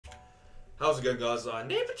How's it going, guys? I'm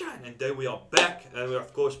Nevertime, and today we are back, and we're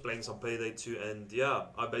of course playing some Payday 2, and yeah,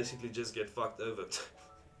 I basically just get fucked over.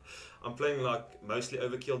 I'm playing like mostly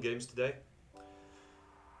overkill games today,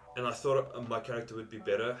 and I thought my character would be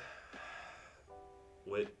better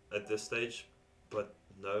at this stage, but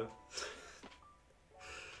no.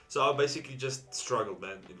 So I basically just struggled,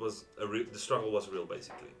 man. The struggle was real,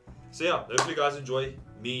 basically. So yeah, hopefully you guys enjoy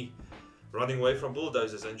me running away from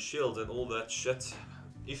bulldozers and shields and all that shit.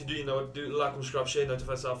 If you do, you know what, do like, subscribe, share,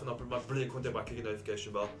 notify yourself, and I'll put my brilliant content by clicking the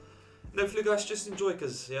notification bell. And hopefully you guys just enjoy,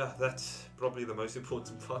 because yeah, that's probably the most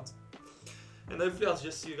important part. And hopefully I'll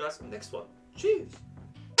just see you guys in the next one. Cheers!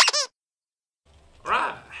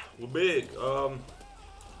 Alright, we're big.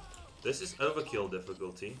 This is overkill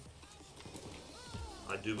difficulty.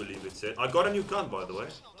 I do believe it's it. I got a new gun, by the way.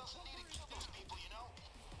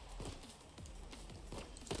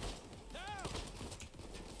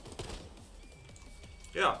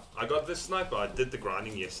 Yeah, I got this sniper. I did the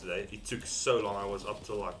grinding yesterday. It took so long. I was up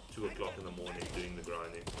till like 2 o'clock in the morning doing the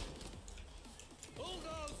grinding.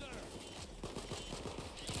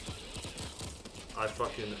 I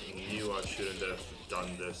fucking knew I shouldn't have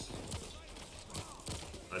done this.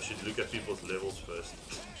 I should look at people's levels first.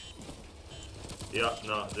 Yeah,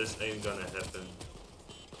 nah, this ain't gonna happen.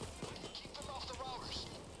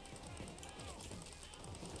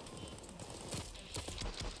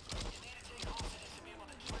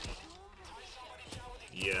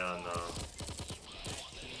 Yeah, nah.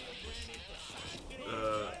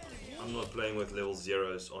 I'm not playing with level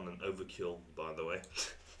 0s on an overkill, by the way.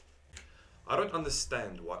 I don't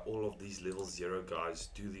understand why all of these level 0 guys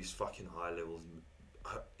do these fucking high levels.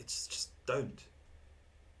 It's just don't.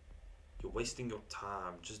 You're wasting your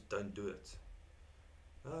time. Just don't do it.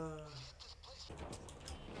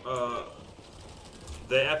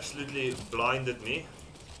 They absolutely blinded me.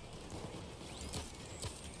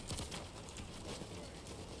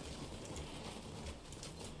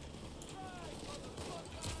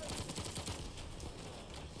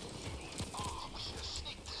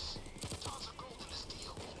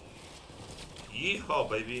 Yeehaw,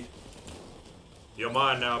 baby. You're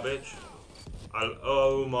mine now, bitch.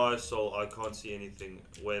 Oh my soul, I can't see anything.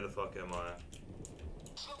 Where the fuck am I?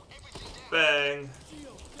 Bang.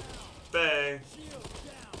 Bang.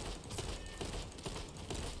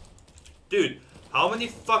 Dude, how many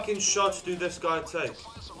fucking shots do this guy take?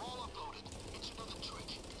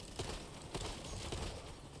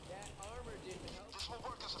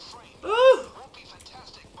 Oh!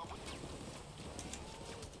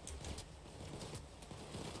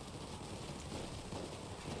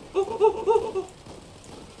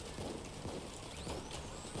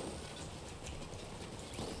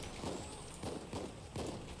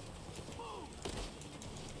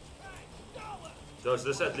 Does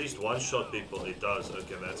this at least one-shot people? It does.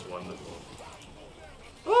 Okay, that's wonderful.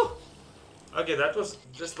 Oh! Okay, that was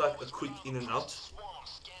just like a quick in and out.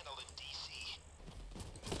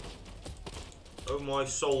 Oh my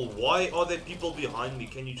soul, why are there people behind me?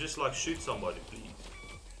 Can you just like shoot somebody, please?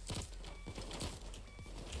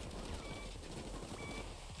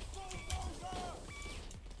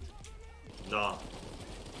 Nah,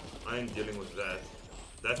 I ain't dealing with that.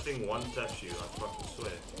 That thing one-taps you, I fucking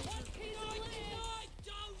swear.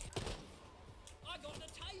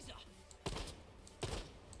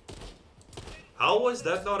 How was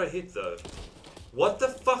that not a hit though? What the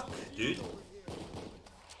fuck, dude?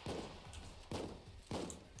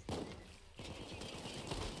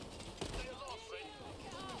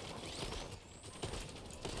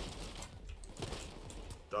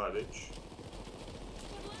 Die, bitch.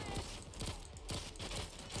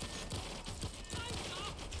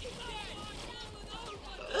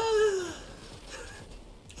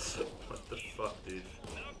 What the fuck, dude?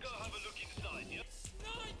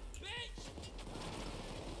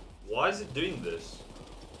 Why is it doing this?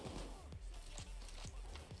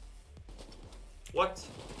 What?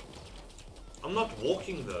 I'm not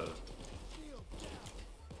walking though.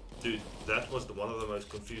 Dude, that was one of the most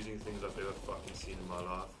confusing things I've ever fucking seen in my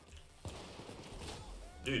life.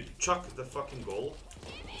 Dude, chuck the fucking goal.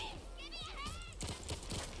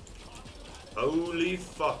 Holy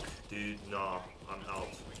fuck, dude. Nah, I'm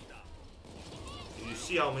out. Do you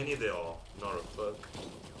see how many there are? Not a fuck.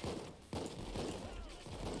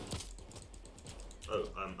 Oh,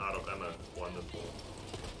 I'm out of ammo. Wonderful.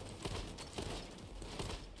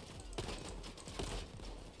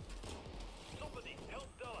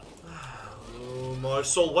 Oh my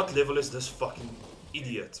soul, what level is this fucking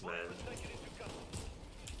idiot, man?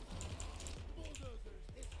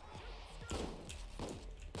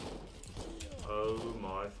 Oh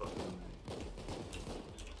my fucking...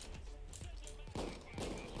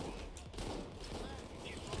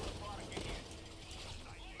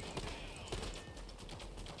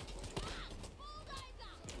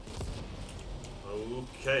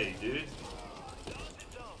 Okay, dude.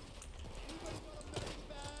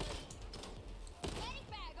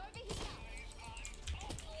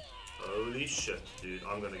 Holy shit, dude.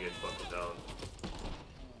 I'm gonna get fucking down.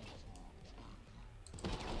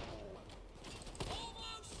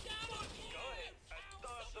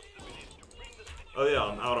 Oh yeah,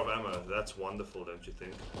 I'm out of ammo. That's wonderful, don't you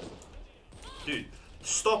think? Dude,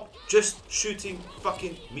 stop just shooting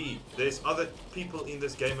fucking me. There's other people in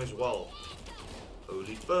this game as well.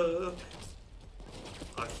 Holy fuck.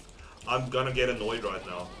 I'm gonna get annoyed right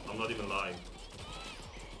now. I'm not even lying.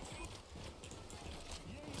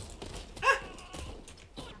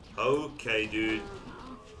 Okay, dude.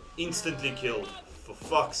 Instantly killed. For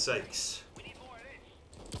fuck's sakes.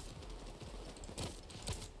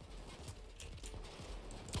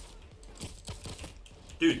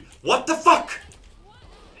 Dude, what the fuck?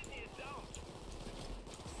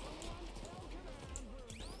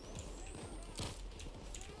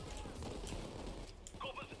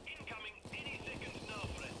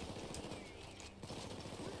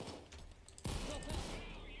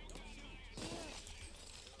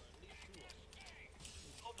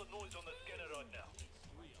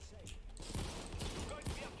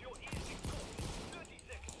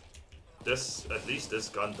 This, at least this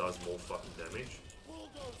gun does more fucking damage.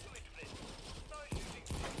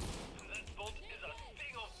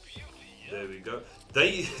 There we go.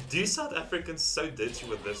 They do South Africans so dirty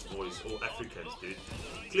with this voice, or Africans, dude.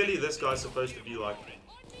 Clearly, this guy's supposed to be like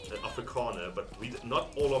an Afrikaner, but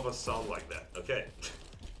not all of us sound like that. Okay,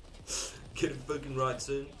 get it fucking right,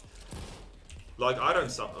 soon. Like I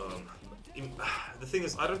don't sound. The thing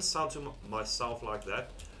is, I don't sound to myself like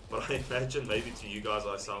that, but I imagine maybe to you guys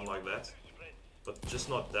I sound like that, but just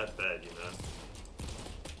not that bad, you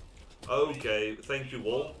know. Okay, thank you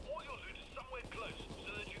all.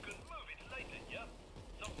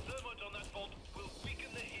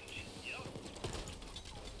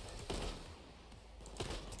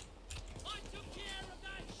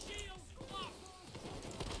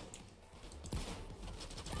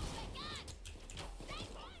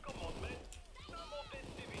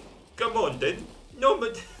 Come on then. No,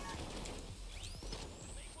 but...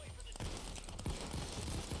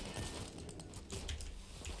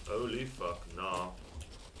 Holy fuck, nah.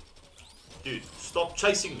 Dude, stop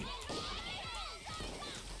chasing me.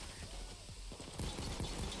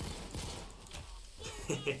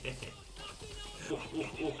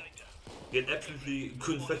 Get absolutely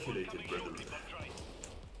confeculated, brother.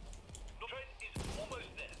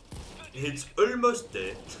 It's almost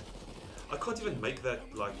there. I can't even make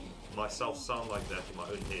that, like, myself sound like that in my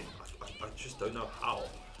own head. I just don't know how.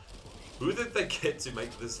 Who did they get to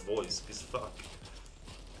make this voice? Because fuck.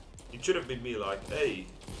 It should have been me like, hey,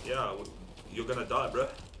 yeah, you're gonna die, bruh.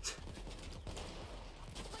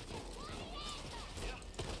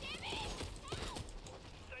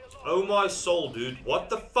 Oh my soul, dude. What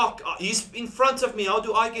the fuck? He's in front of me. How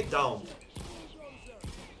do I get down?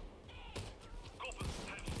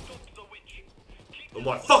 Oh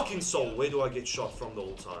my fucking soul. Where do I get shot from the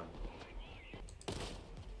whole time?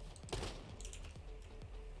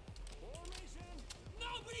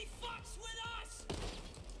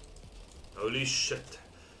 Holy shit.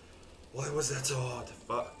 Why was that so hard?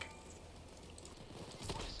 Fuck.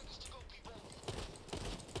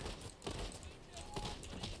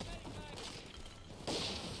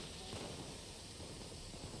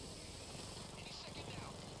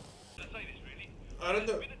 I don't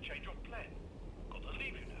know.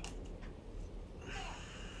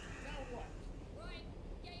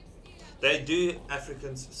 They do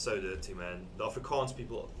Africans so dirty, man. The Afrikaans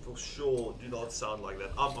people for sure do not sound like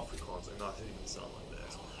that. I'm Afrikaans and I don't even sound like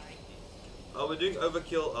that. We're doing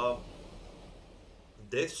overkill,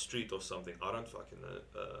 Death Street or something. I don't fucking know.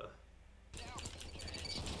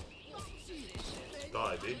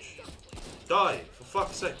 Die, bitch. Die, for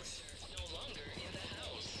fuck's sakes.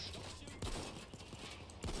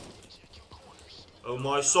 Oh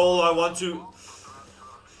my soul, I want to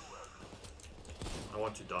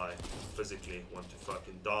die. Physically want to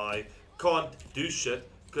fucking die. Can't do shit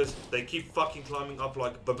because they keep fucking climbing up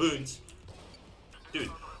like baboons. Dude,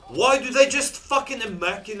 why do they just fucking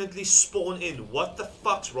immaculately spawn in? What the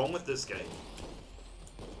fuck's wrong with this game?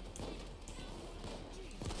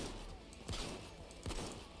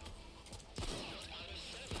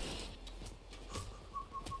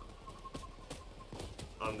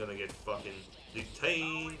 I'm gonna get fucking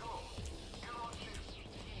detained.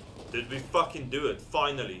 Did we fucking do it?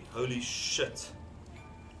 Finally. Holy shit.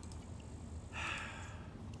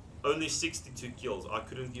 Only 62 kills. I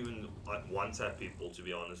couldn't even one-tap people, to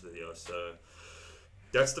be honest with you. So,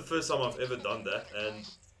 that's the first time I've ever done that. And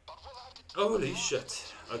Holy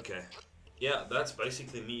shit. Okay. Yeah, that's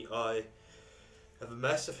basically me. I have a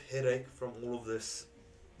massive headache from all of this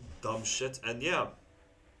dumb shit. And yeah,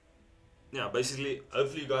 basically,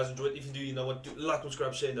 hopefully you guys enjoyed. If you do, you know what, do like,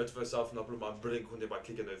 subscribe, share, notify yourself, and upload my brilliant content by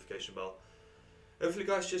clicking the notification bell. Hopefully you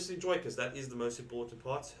guys just enjoy, because that is the most important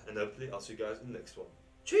part. And hopefully I'll see you guys in the next one.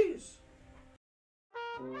 Cheers!